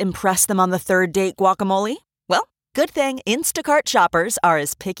perfect impress them on the third date guacamole? Well, good thing Instacart shoppers are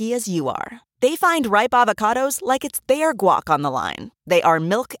as picky as you are. They find ripe avocados like it's their guac on the line. They are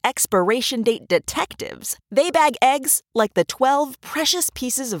milk expiration date detectives. They bag eggs like the 12 precious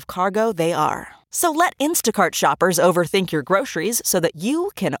pieces of cargo they are. So let Instacart shoppers overthink your groceries so that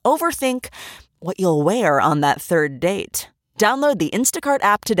you can overthink what you'll wear on that third date. Download the Instacart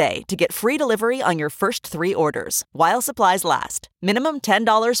app today to get free delivery on your first 3 orders, while supplies last. Minimum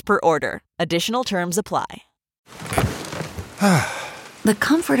 $10 per order. Additional terms apply. The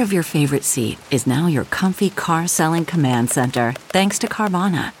comfort of your favorite seat is now your comfy car selling command center, thanks to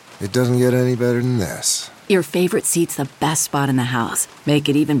Carvana. It doesn't get any better than this. Your favorite seat's the best spot in the house. Make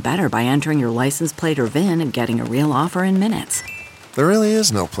it even better by entering your license plate or VIN and getting a real offer in minutes. There really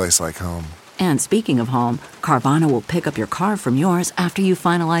is no place like home. And speaking of home, Carvana will pick up your car from yours after you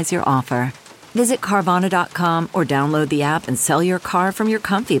finalize your offer. Visit Carvana.com or download the app and sell your car from your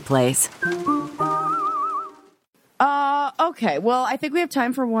comfy place. Okay, well, I think we have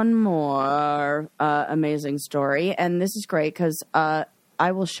time for one more amazing story. And this is great because I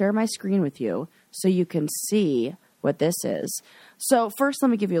will share my screen with you so you can see what this is. So first, let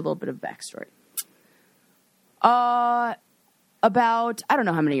me give you a little bit of backstory. About, I don't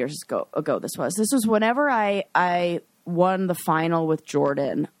know how many years ago this was. This was whenever I won the final with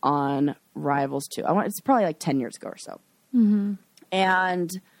Jordan on Rivals 2. It's probably like 10 years ago or so. Mm-hmm. And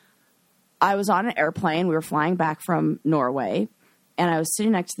I was on an airplane. We were flying back from Norway. And I was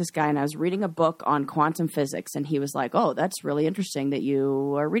sitting next to this guy, and I was reading a book on quantum physics. And he was like, oh, that's really interesting that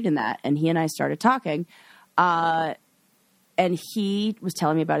you are reading that. And he and I started talking. And he was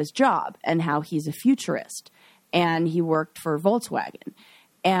telling me about his job and how he's a futurist. And he worked for Volkswagen.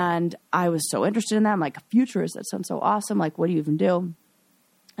 And I was so interested in that. I'm like, a futurist? That sounds so awesome. Like, what do you even do?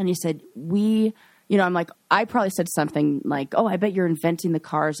 And he said, I'm like, I probably said something like, oh, I bet you're inventing the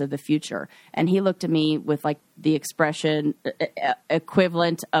cars of the future. And he looked at me with like the expression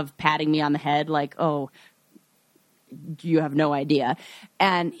equivalent of patting me on the head, like, oh, you have no idea.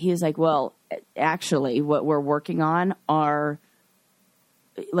 And he was like, well, actually, what we're working on are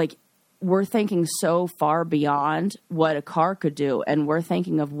like, we're thinking so far beyond what a car could do, and we're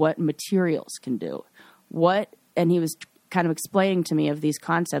thinking of what materials can do. And he was kind of explaining to me of these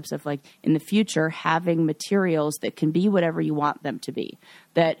concepts of like in the future having materials that can be whatever you want them to be.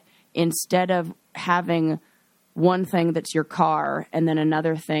 That instead of having one thing that's your car and then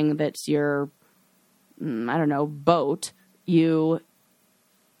another thing that's your, boat,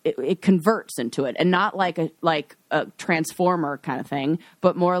 it converts into it, and not like a transformer kind of thing,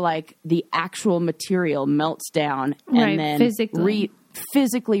 but more like the actual material melts down and then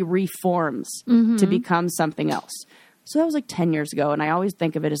physically reforms to become something else. So that was like 10 years ago, and I always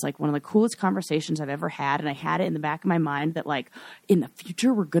think of it as like one of the coolest conversations I've ever had, and I had it in the back of my mind that like in the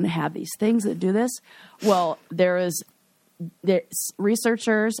future we're going to have these things that do this. Well, there's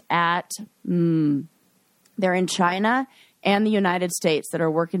researchers at they're in China and the United States that are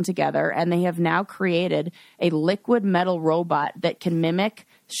working together, and they have now created a liquid metal robot that can mimic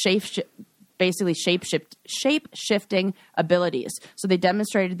shape-shifting abilities. So they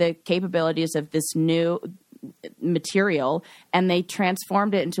demonstrated the capabilities of this new material, and they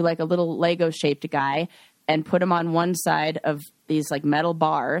transformed it into like a little Lego-shaped guy and put him on one side of these like metal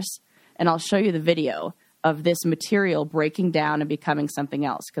bars. And I'll show you the video of this material breaking down and becoming something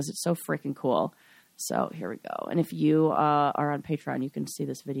else because it's so freaking cool. So here we go. And if you are on Patreon, you can see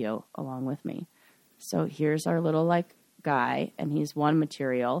this video along with me. So here's our little like guy, and he's one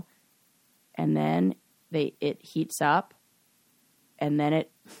material, and then it heats up, and then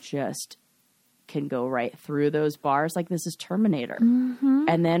it just can go right through those bars like this is Terminator,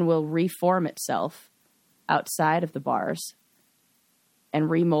 and then will reform itself outside of the bars and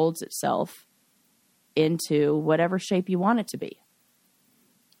remolds itself into whatever shape you want it to be.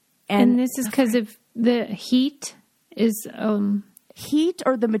 And this is because of the heat is heat,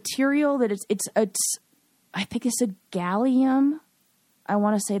 or the material that it's I think it's a gallium. I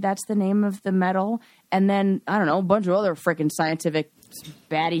want to say that's the name of the metal. And then, I don't know, a bunch of other freaking scientific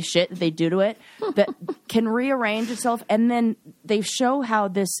baddie shit that they do to it that can rearrange itself. And then they show how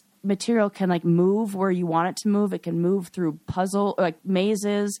this material can like move where you want it to move. It can move through puzzle, like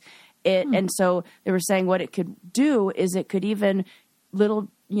mazes. And so they were saying what it could do is it could even little,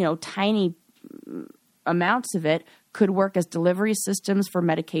 tiny amounts of it could work as delivery systems for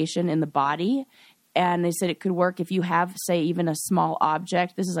medication in the body. And they said it could work if you have, say, even a small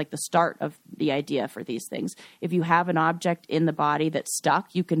object. This is like the start of the idea for these things. If you have an object in the body that's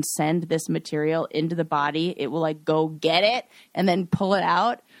stuck, you can send this material into the body. It will like go get it and then pull it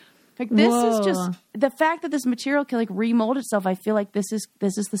out. Like this is just the fact that this material can like remold itself. I feel like this is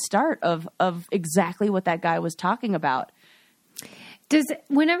the start of exactly what that guy was talking about.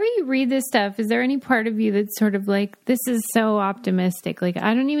 Whenever you read this stuff, is there any part of you that's sort of like, this is so optimistic? Like,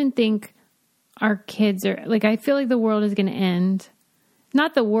 I don't even think our kids are like, I feel like the world is going to end.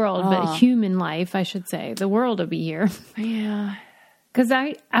 Not the world, but human life, I should say. The world will be here. Yeah. Because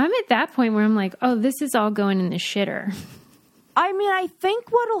I'm at that point where I'm like, oh, this is all going in the shitter. I mean, I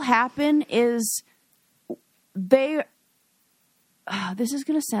think what'll happen is this is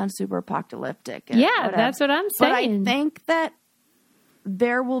going to sound super apocalyptic. Yeah, whatever. That's what I'm saying. But I think that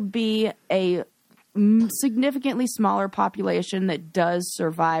there will be a significantly smaller population that does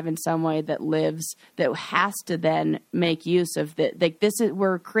survive in some way, that lives, that has to then make use of like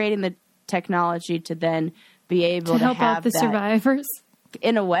we're creating the technology to then be able to help have out the survivors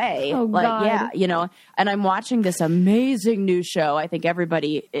in a way. Oh, like, God. yeah, and I'm watching this amazing new show. I think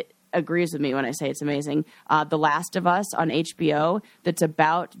everybody agrees with me when I say it's amazing. The Last of Us on HBO, that's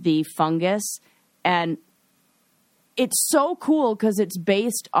about the fungus. And it's so cool because it's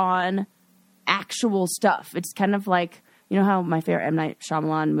based on actual stuff. It's kind of like, how my favorite M. Night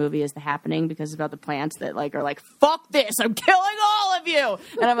Shyamalan movie is The Happening, because it's about the plants that like are like, fuck this, I'm killing all of you.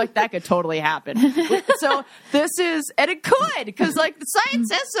 And I'm like, that could totally happen. So this is, and it could, because like the science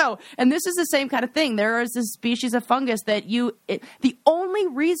says so. And this is the same kind of thing. There is this species of fungus that the only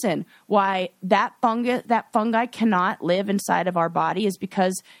reason why that fungi cannot live inside of our body is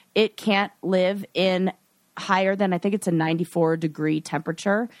because it can't live in higher than, I think it's a 94 degree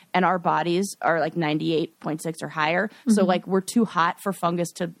temperature, and our bodies are like 98.6 or higher. Mm-hmm. So like we're too hot for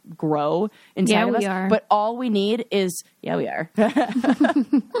fungus to grow inside of us. Yeah, we are. But all we need is, we are.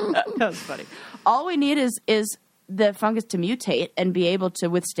 That was funny. All we need is the fungus to mutate and be able to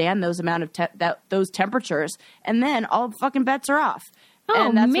withstand those amount of those temperatures, and then all fucking bets are off. Oh,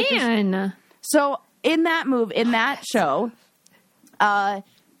 and that's man. So in that show,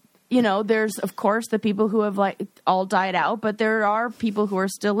 there's, of course, the people who have like all died out, but there are people who are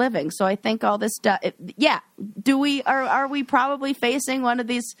still living. So I think all this stuff, are we probably facing one of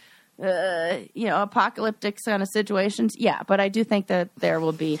these, apocalyptic kind of situations? Yeah, but I do think that there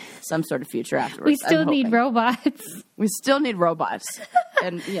will be some sort of future afterwards. We still need robots. We still need robots.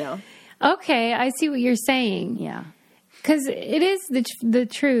 And, Okay, I see what you're saying. Yeah. Because it is the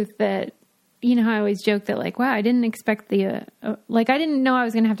truth that, how I always joke that, like, wow, I didn't expect I didn't know I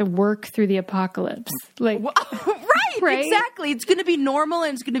was going to have to work through the apocalypse. Like, right? Exactly. It's going to be normal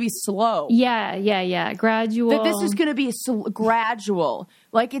and it's going to be slow. Yeah. Gradual. That this is going to be gradual.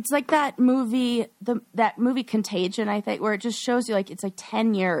 Like, it's like that movie, that movie Contagion, I think, where it just shows you, like, it's like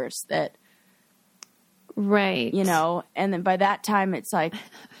 10 years that, right. And then by that time it's like,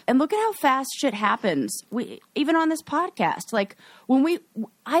 and look at how fast shit happens. Even on this podcast, like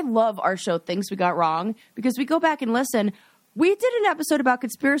I love our show Things We Got Wrong, because we go back and listen. We did an episode about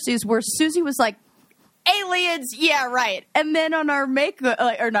conspiracies where Susie was like, aliens, yeah, right. And then on our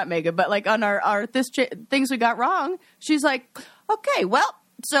on our Things We Got Wrong, she's like, okay, well,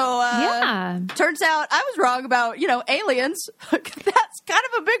 so turns out I was wrong about, aliens. That's kind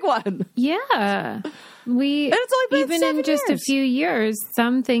of a big one. Yeah. And it's only been even 7 in just years. a few years,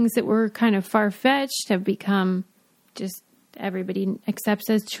 some things that were kind of far-fetched have become just everybody accepts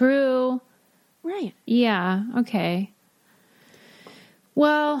as true. Right. Yeah. Okay.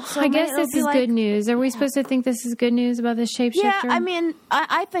 Well, So I guess it'll this be is like- good news. Are we supposed to think this is good news about the shapeshifter? Yeah, I mean,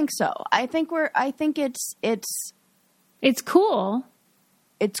 I think so. I think it's cool.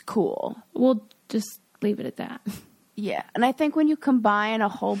 It's cool. We'll just leave it at that. Yeah, and I think when you combine a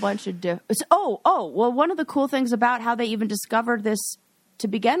whole bunch of well, one of the cool things about how they even discovered this to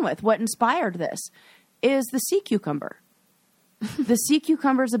begin with, what inspired this, is the sea cucumber. The sea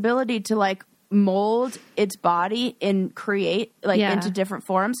cucumber's ability to like mold its body and create into different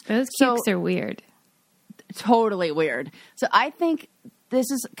forms. Those cukes are weird. Totally weird. So I think this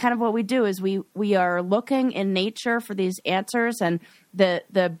is kind of what we do is we are looking in nature for these answers, and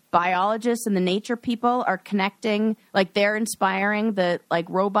the biologists and the nature people are connecting, like they're inspiring the like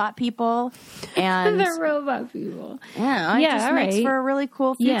robot people and the robot people. Yeah, it just makes for a really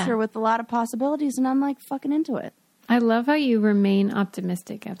cool future with a lot of possibilities, and I'm like fucking into it. I love how you remain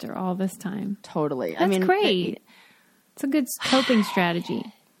optimistic after all this time. Totally. That's great. It's a good coping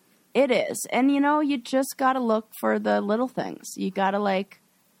strategy. It is. And, you just got to look for the little things. You got to, like,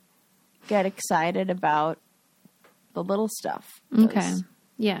 get excited about the little stuff. Okay.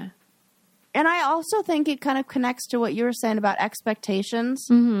 Yeah. And I also think it kind of connects to what you were saying about expectations.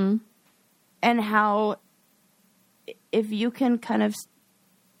 Mm-hmm. And how if you can kind of...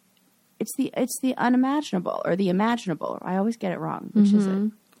 It's the unimaginable or the imaginable. I always get it wrong. Which is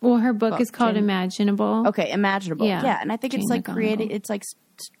it? Well, her book is called Imaginable. Okay, Imaginable. Yeah. And I think it's like creating... It's like...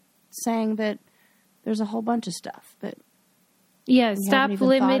 saying that there's a whole bunch of stuff that stop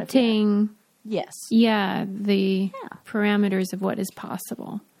limiting the parameters of what is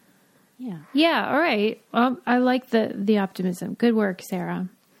possible. All right. I like the optimism. Good work, Sarah.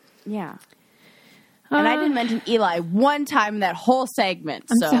 And I didn't mention Eli one time in that whole segment.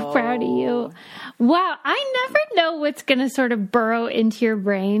 I'm so proud of you. Wow, I never know what's going to sort of burrow into your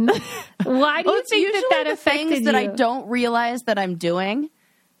brain. Why do you think that affected things that I don't realize that I'm doing?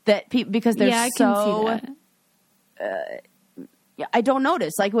 That because they're I can see that. I don't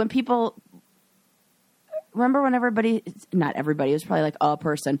notice. Like when people remember when not everybody, it was probably like a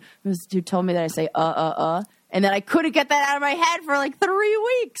person who told me that I say and then I couldn't get that out of my head for like 3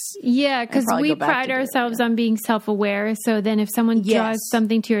 weeks. Yeah, because we pride ourselves on being self-aware. So then if someone draws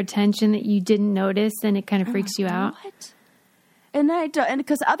something to your attention that you didn't notice, then it kind of freaks you out. What? And I don't, and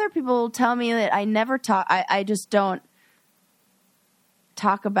because other people tell me that I never talk, I just don't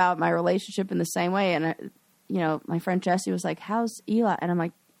talk about my relationship in the same way. And my friend Jessie was like, "How's Eli?" And I'm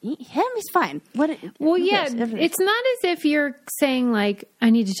like, "He's fine." It's not as if you're saying like, "I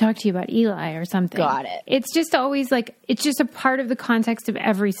need to talk to you about Eli" or something. Got it. It's just always like it's just a part of the context of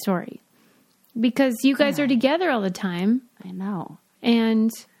every story because you guys are together all the time. I know, and.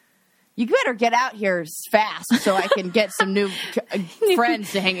 You better get out here fast so I can get some new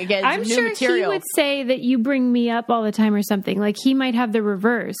friends to hang again. I'm sure he would say that you bring me up all the time or something. Like he might have the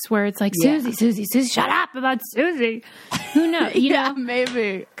reverse where it's like, Susie, shut up about Susie. Who knows? You know?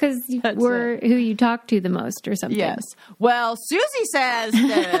 Maybe. Because we're who you talk to the most or something. Yes. Well, Susie says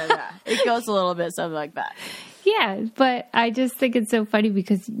it goes a little bit something like that. Yeah, but I just think it's so funny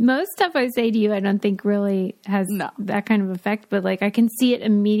because most stuff I say to you, I don't think really has that kind of effect. But like, I can see it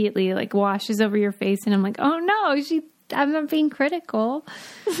immediately, like washes over your face, and I'm like, oh no, I'm not being critical.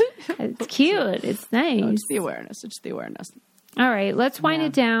 It's cute. It's nice. No, it's the awareness. All right, let's wind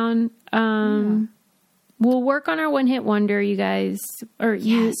it down. We'll work on our one-hit wonder, you guys, or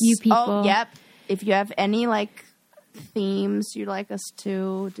you people. Oh, yep. If you have any like themes you'd like us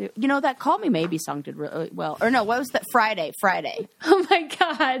to do, that Call Me Maybe song did really well. Or no, what was that? Friday. Oh my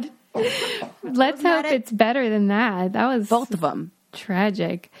God. Let's hope it's better than that. That was both of them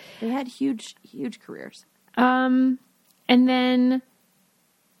tragic. They had huge careers. And then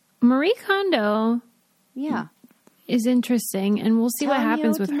Marie Kondo is interesting, and we'll see what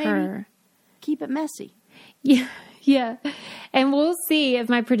happens with her. Keep it messy. Yeah. And we'll see if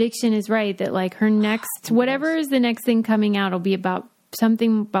my prediction is right that like her next, whatever is the next thing coming out will be about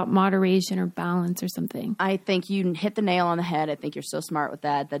something about moderation or balance or something. I think you hit the nail on the head. I think you're so smart with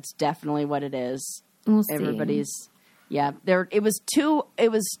that. That's definitely what it is. We'll see.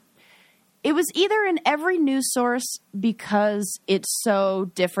 It was either in every news source because it's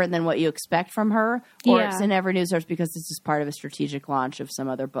so different than what you expect from her, or it's in every news source because this is part of a strategic launch of some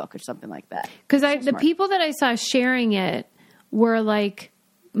other book or something like that. Because the people that I saw sharing it were like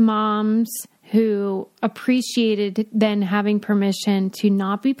moms who appreciated then having permission to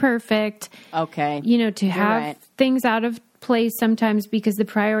not be perfect. Okay. To have things out of place sometimes because the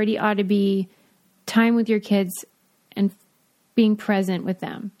priority ought to time with your kids and being present with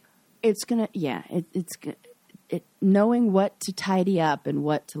them. It's gonna, it's knowing what to tidy up and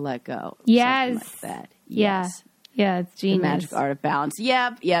what to let go. Yes, like that. Yes. Yeah, it's genius. The magic art of balance.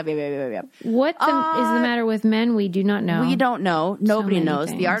 Yep. What is the matter with men? We do not know. We don't know. Nobody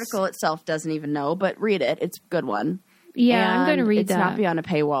knows. The article itself doesn't even know, but read it. It's a good one. Yeah, I'm going to read it's that. It's not beyond a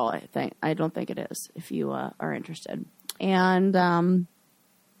paywall, I don't think it is, if you are interested. And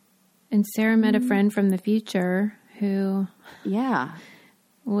Sarah met a friend from the future who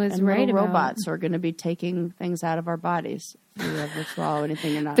was and right about robots are going to be taking things out of our bodies if you ever swallow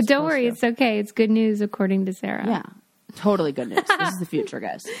anything you're not But don't worry, to. it's okay. It's good news according to Sarah. Yeah, totally good news. This is the future,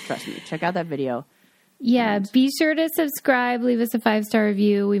 guys. Trust me. Check out that video. Yeah, be sure to subscribe, leave us a 5-star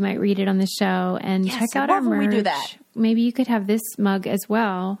review. We might read it on the show. And check out our merch. We do that. Maybe you could have this mug as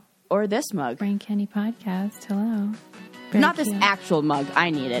well. Or this mug. Brain Candy Podcast. Hello. Not this actual mug. I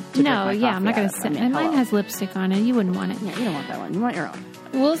need it. To No, yeah, I'm not going to sit. And mine has lipstick on it. You wouldn't want it. Yeah, you don't want that one. You want your own.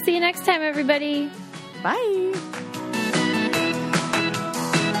 We'll see you next time, everybody. Bye.